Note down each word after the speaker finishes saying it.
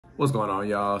What's going on,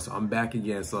 y'all? So I'm back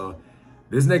again. So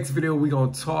this next video, we're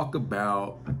gonna talk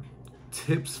about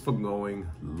tips for going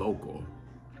local.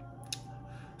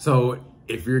 So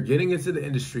if you're getting into the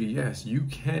industry, yes, you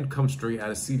can come straight out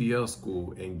of CDL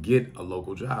school and get a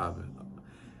local job.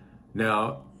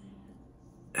 Now,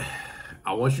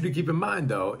 I want you to keep in mind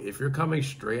though, if you're coming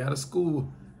straight out of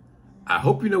school, I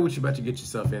hope you know what you're about to get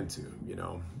yourself into,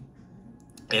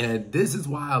 And this is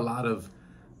why a lot of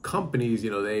companies,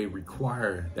 they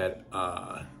require that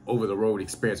over-the-road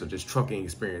experience or just trucking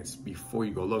experience before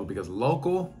you go local, because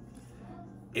local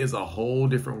is a whole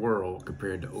different world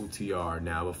compared to OTR.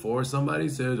 Now, before somebody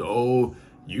says, oh,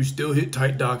 you still hit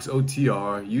tight docks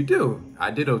OTR, you do. I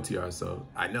did OTR, so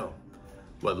I know.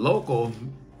 But local,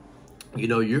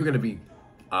 you're gonna be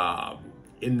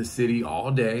in the city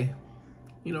all day,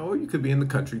 or you could be in the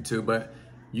country too, but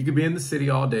you could be in the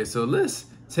city all day. So let's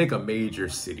take a major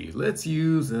city. Let's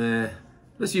use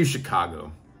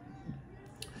Chicago.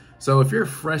 So if you're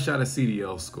fresh out of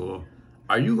CDL school,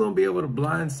 are you gonna be able to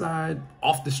blindside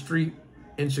off the street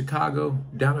in Chicago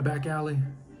down a back alley?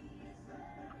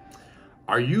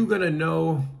 Are you gonna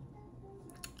know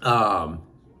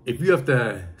if you have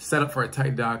to set up for a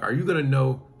tight dock? Are you gonna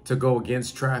know to go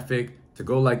against traffic, to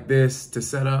go like this to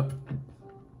set up?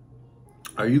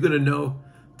 Are you gonna know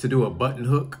to do a button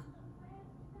hook?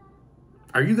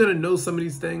 Are you gonna know some of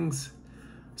these things?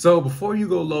 So before you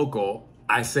go local,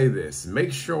 I say this,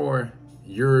 make sure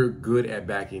you're good at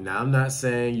backing. Now, I'm not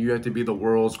saying you have to be the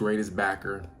world's greatest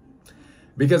backer,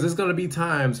 because there's gonna be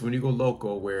times when you go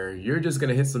local where you're just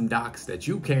gonna hit some docks that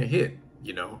you can't hit,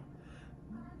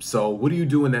 So what do you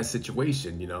do in that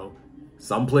situation,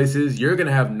 Some places you're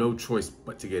gonna have no choice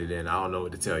but to get it in. I don't know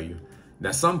what to tell you.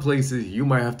 Now, some places you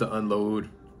might have to unload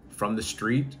from the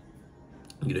street.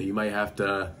 You might have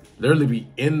to literally be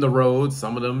in the road.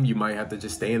 Some of them, you might have to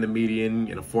just stay in the median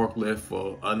and a forklift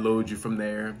will unload you from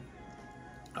there.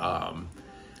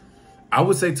 I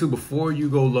would say too, before you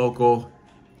go local,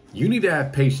 you need to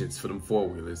have patience for them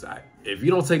four-wheelers. If you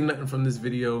don't take nothing from this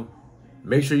video,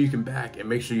 make sure you can back and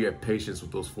make sure you have patience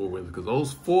with those four-wheelers, because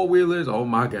those four-wheelers, oh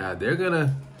my God, they're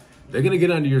gonna get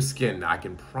under your skin. I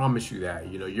can promise you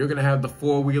that. You're gonna have the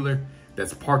four-wheeler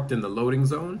that's parked in the loading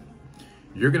zone.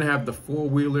 You're gonna have the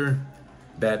four-wheeler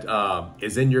that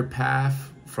is in your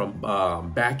path from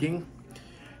backing.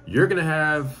 You're gonna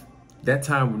have that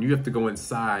time when you have to go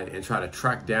inside and try to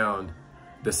track down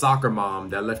the soccer mom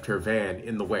that left her van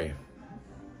in the way.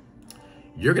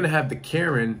 You're gonna have the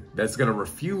Karen that's gonna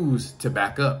refuse to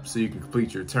back up so you can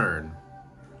complete your turn.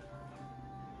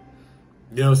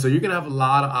 So you're gonna have a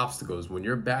lot of obstacles when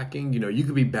you're backing. You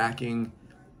could be backing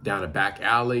down a back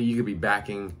alley. You could be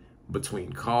backing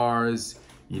between cars.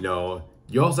 You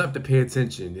also have to pay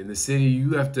attention. In the city,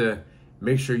 you have to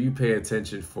make sure you pay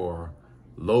attention for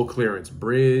low clearance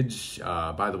bridge.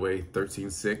 By the way,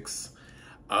 13.6.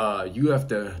 You have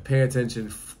to pay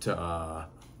attention to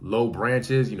low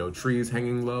branches, trees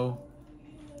hanging low.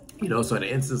 So in an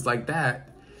instance like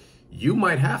that, you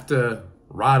might have to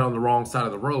ride on the wrong side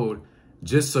of the road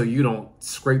just so you don't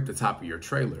scrape the top of your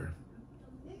trailer.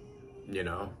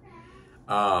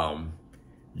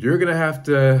 You're gonna have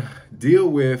to deal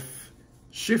with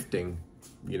shifting,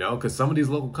 because some of these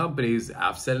local companies,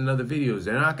 I've said in other videos,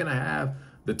 they're not gonna have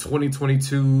the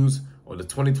 2022s or the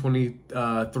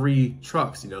 2023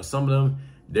 trucks. Some of them,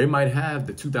 they might have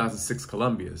the 2006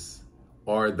 Columbias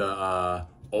or the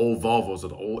old Volvos or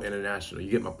the old International.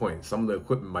 You get my point. Some of the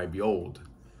equipment might be old.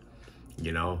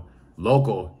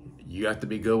 Local, you have to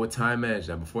be good with time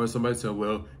management. Before somebody said,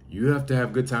 well, you have to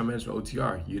have good time management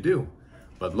OTR. You do.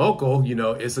 But local,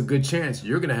 it's a good chance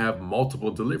you're gonna have multiple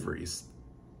deliveries.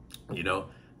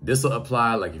 This will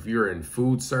apply like if you're in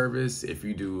food service, if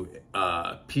you do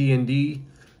P&D,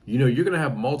 you're gonna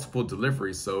have multiple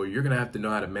deliveries. So you're gonna have to know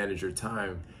how to manage your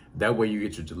time. That way you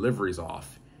get your deliveries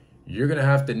off. You're gonna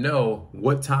have to know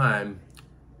what time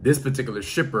this particular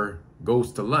shipper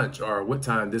goes to lunch or what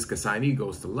time this consignee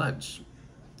goes to lunch.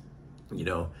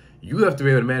 You have to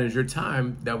be able to manage your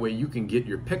time. That way you can get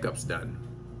your pickups done.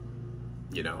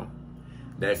 Now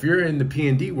if you're in the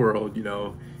P&D world,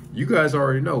 you guys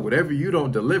already know whatever you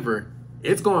don't deliver,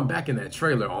 it's going back in that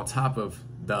trailer on top of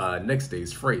the next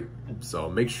day's freight. So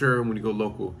make sure when you go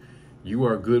local, you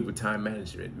are good with time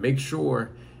management. Make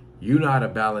sure you know how to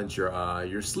balance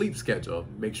your sleep schedule.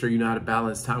 Make sure you know how to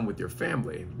balance time with your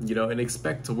family, and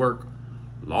expect to work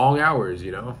long hours,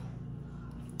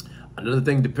 Another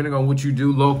thing, depending on what you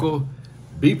do local,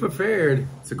 be prepared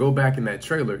to go back in that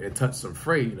trailer and touch some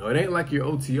freight. It ain't like your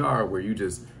OTR where you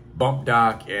just bump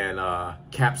dock and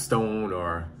capstone,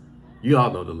 or you all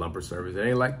know the lumber service. It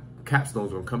ain't like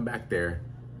capstone's gonna come back there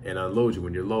and unload you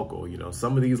when you're local. You know,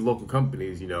 some of these local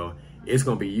companies, you know, it's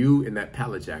going to be you in that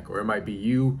pallet jack, or it might be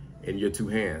you in your two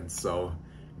hands. So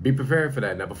be prepared for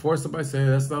that. Now, before somebody says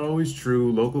that's not always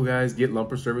true, local guys get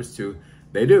lumper service too.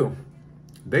 They do.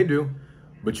 They do.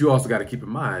 But you also got to keep in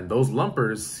mind, those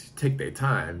lumpers take their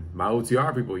time. My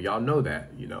OTR people, y'all know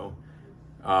that, you know.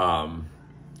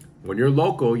 When you're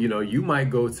local, you know, you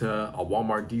might go to a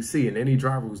Walmart DC, and any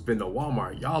driver who's been to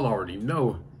Walmart, y'all already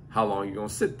know how long you're going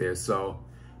to sit there. So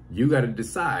you got to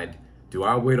decide, do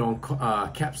I wait on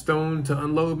Capstone to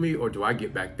unload me, or do I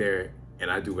get back there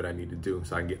and I do what I need to do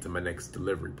so I can get to my next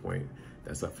delivery point?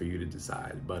 That's up for you to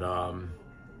decide. But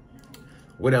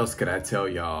what else could I tell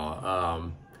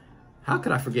y'all? How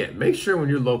could I forget? Make sure when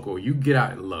you're local, you get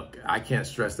out and look. I can't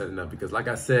stress that enough, because like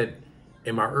I said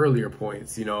in my earlier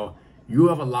points, you know, you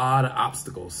have a lot of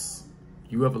obstacles.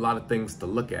 You have a lot of things to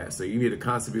look at. So you need to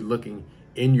constantly be looking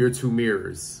in your two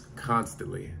mirrors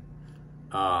constantly.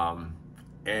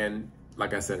 And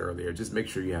like I said earlier, just make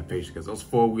sure you have patience, because those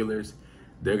four-wheelers,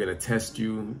 they're going to test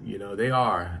you. You know, they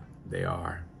are.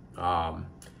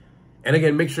 And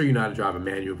again, make sure you know how to drive a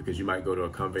manual, because you might go to a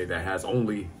company that has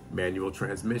only manual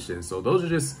transmission. So those are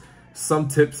just some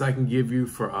tips I can give you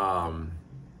for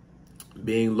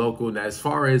being local. Now, as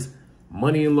far as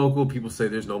money in local, people say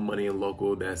there's no money in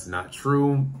local. That's not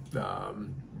true.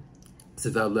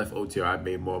 Since I left OTR, I've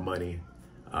made more money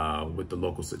with the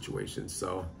local situation.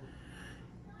 So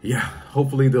yeah,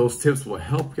 hopefully those tips will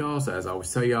help y'all. So as I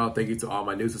always tell y'all, thank you to all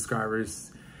my new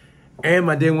subscribers and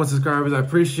my day one subscribers. I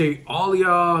appreciate all of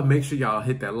y'all. Make sure y'all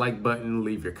hit that like button,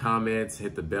 leave your comments,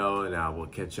 hit the bell, and I will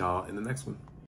catch y'all in the next one.